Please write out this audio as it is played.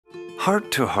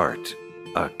Heart to Heart,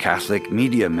 a Catholic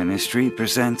media ministry,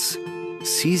 presents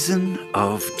Season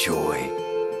of Joy,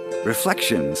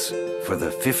 Reflections for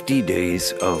the 50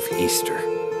 Days of Easter.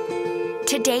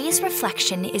 Today's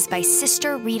reflection is by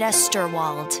Sister Rita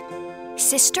Sturwald.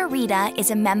 Sister Rita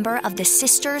is a member of the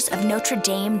Sisters of Notre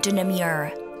Dame de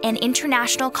Namur, an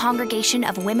international congregation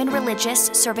of women religious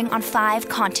serving on 5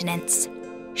 continents.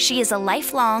 She is a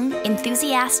lifelong,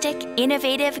 enthusiastic,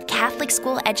 innovative Catholic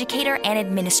school educator and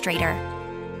administrator.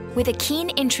 With a keen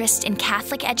interest in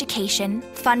Catholic education,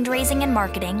 fundraising and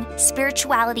marketing,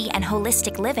 spirituality and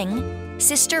holistic living,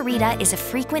 Sister Rita is a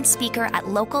frequent speaker at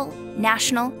local,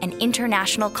 national, and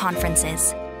international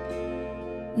conferences.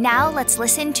 Now let's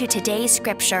listen to today's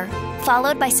scripture,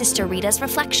 followed by Sister Rita's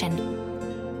reflection.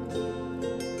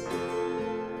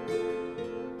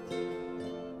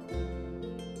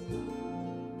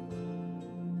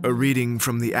 A reading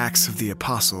from the Acts of the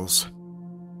Apostles.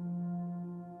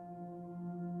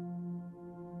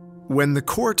 When the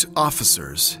court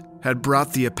officers had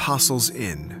brought the apostles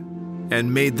in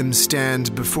and made them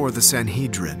stand before the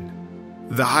Sanhedrin,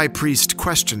 the high priest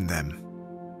questioned them.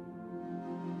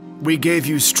 "We gave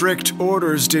you strict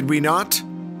orders, did we not?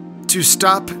 To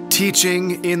stop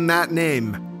teaching in that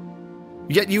name.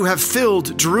 Yet you have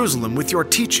filled Jerusalem with your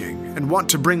teaching and want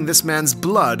to bring this man's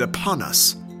blood upon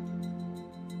us."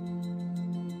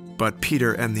 But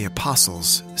Peter and the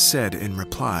apostles said in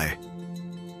reply,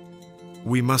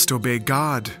 "We must obey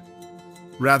God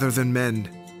rather than men.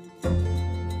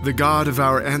 The God of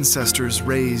our ancestors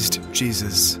raised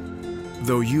Jesus,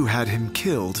 though you had him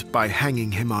killed by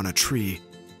hanging him on a tree.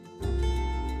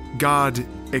 God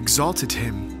exalted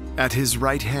him at his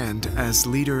right hand as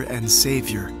leader and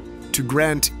savior to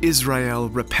grant Israel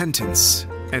repentance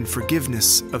and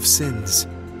forgiveness of sins.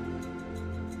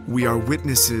 We are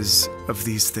witnesses of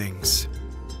these things,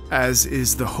 as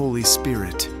is the Holy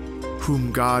Spirit,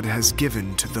 whom God has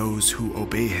given to those who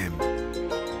obey him."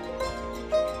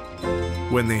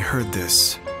 When they heard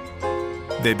this,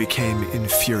 they became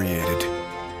infuriated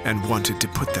and wanted to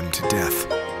put them to death.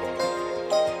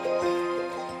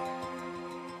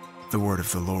 The word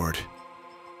of the Lord.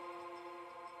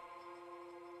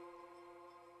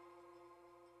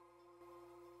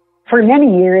 For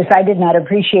many years, I did not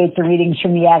appreciate the readings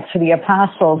from the Acts of the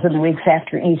Apostles in the weeks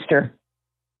after Easter.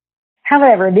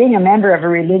 However, being a member of a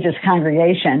religious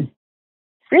congregation,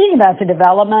 reading about the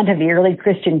development of the early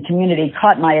Christian community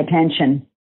caught my attention.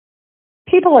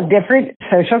 People of different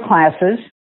social classes,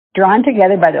 drawn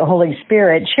together by the Holy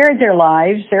Spirit, shared their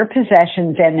lives, their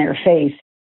possessions, and their faith.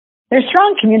 Their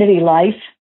strong community life,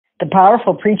 the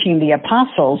powerful preaching of the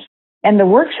apostles, and the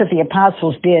works that the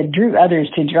apostles did drew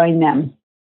others to join them.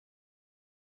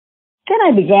 Then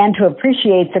I began to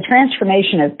appreciate the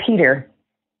transformation of Peter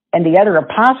and the other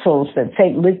apostles that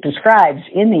St. Luke describes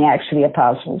in the Acts of the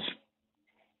Apostles.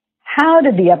 How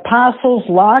did the apostles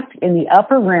locked in the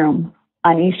upper room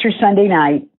on Easter Sunday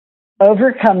night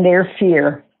overcome their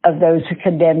fear of those who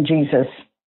condemned Jesus?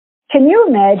 Can you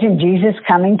imagine Jesus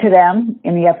coming to them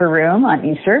in the upper room on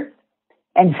Easter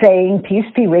and saying,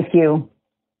 "Peace be with you.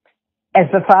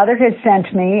 As the Father has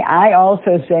sent me, I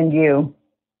also send you.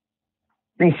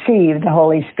 Receive the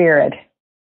Holy Spirit."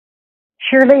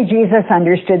 Surely Jesus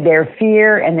understood their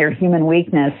fear and their human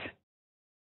weakness.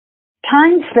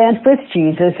 Time spent with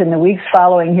Jesus in the weeks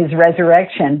following his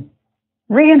resurrection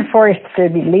reinforced their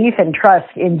belief and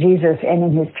trust in Jesus and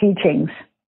in his teachings.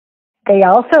 They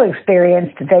also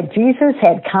experienced that Jesus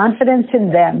had confidence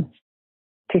in them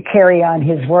to carry on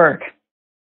his work.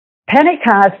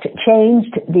 Pentecost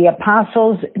changed the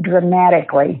apostles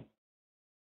dramatically.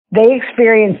 They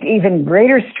experienced even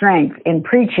greater strength in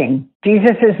preaching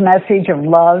Jesus' message of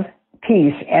love,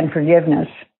 peace, and forgiveness.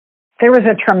 There was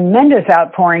a tremendous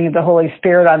outpouring of the Holy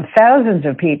Spirit on thousands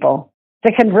of people.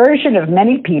 The conversion of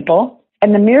many people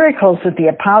and the miracles that the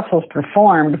apostles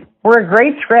performed were a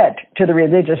great threat to the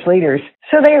religious leaders,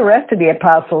 so they arrested the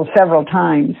apostles several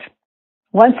times.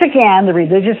 Once again, the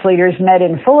religious leaders met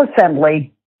in full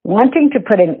assembly, wanting to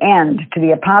put an end to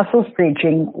the apostles'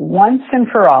 preaching once and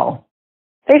for all.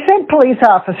 They sent police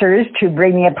officers to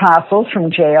bring the apostles from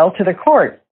jail to the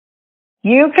court.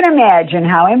 You can imagine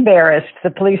how embarrassed the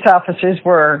police officers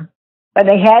were when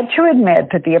they had to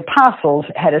admit that the apostles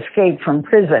had escaped from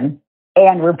prison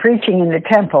and were preaching in the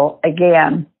temple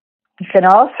again. You can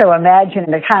also imagine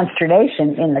the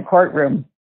consternation in the courtroom.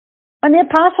 When the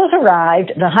apostles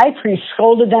arrived, the high priest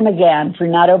scolded them again for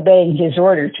not obeying his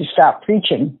order to stop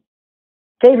preaching.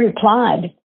 They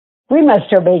replied, "We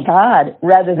must obey God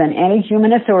rather than any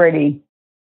human authority.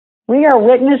 We are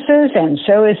witnesses, and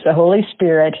so is the Holy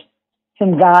Spirit,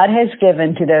 whom God has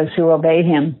given to those who obey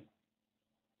him."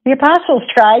 The apostles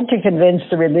tried to convince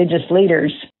the religious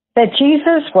leaders that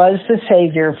Jesus was the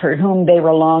Savior for whom they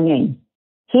were longing.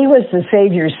 He was the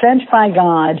Savior sent by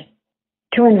God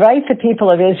to invite the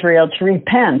people of Israel to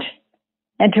repent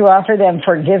and to offer them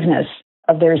forgiveness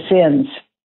of their sins.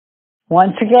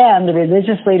 Once again, the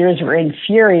religious leaders were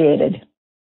infuriated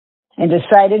and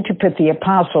decided to put the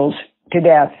apostles to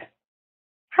death.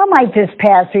 How might this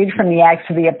passage from the Acts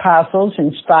of the Apostles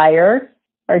inspire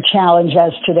or challenge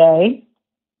us today?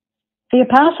 The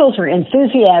apostles were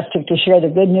enthusiastic to share the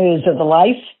good news of the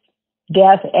life,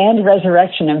 death, and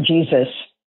resurrection of Jesus.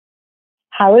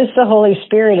 How is the Holy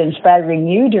Spirit inspiring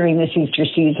you during this Easter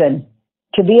season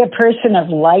to be a person of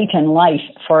light and life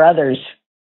for others?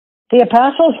 The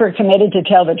apostles were committed to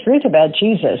tell the truth about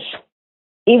Jesus,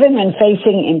 even when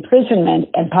facing imprisonment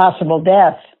and possible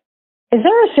death. Is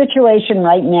there a situation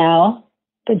right now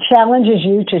that challenges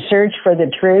you to search for the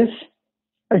truth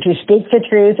or to speak the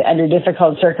truth under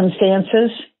difficult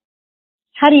circumstances?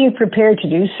 How do you prepare to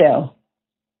do so?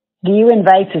 Do you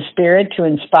invite the Spirit to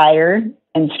inspire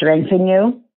and strengthen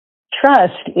you?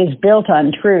 Trust is built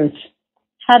on truth.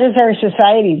 How does our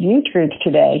society view truth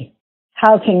today?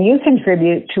 How can you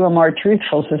contribute to a more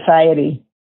truthful society?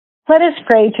 Let us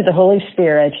pray to the Holy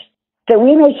Spirit that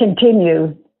we may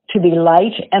continue to be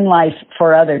light and life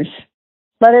for others.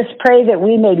 Let us pray that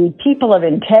we may be people of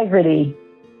integrity,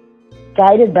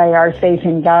 guided by our faith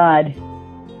in God.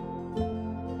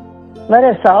 Let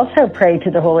us also pray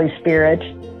to the Holy Spirit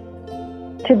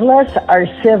to bless our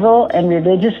civil and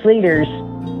religious leaders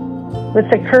with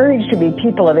the courage to be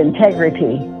people of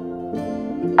integrity,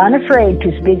 unafraid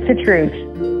to speak the truth,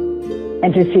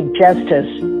 and to seek justice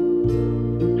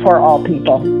for all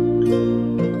people.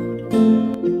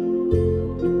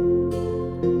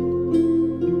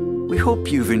 We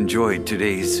hope you've enjoyed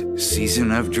today's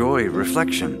Season of Joy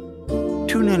reflection.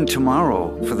 Tune in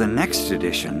tomorrow for the next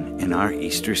edition in our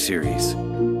Easter series.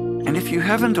 And if you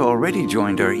haven't already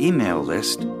joined our email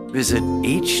list, visit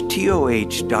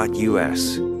htoh.us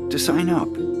to sign up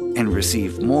and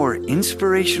receive more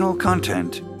inspirational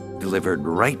content delivered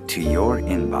right to your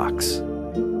inbox.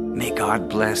 May God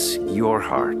bless your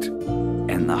heart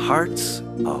and the hearts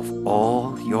of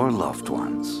all your loved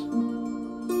ones.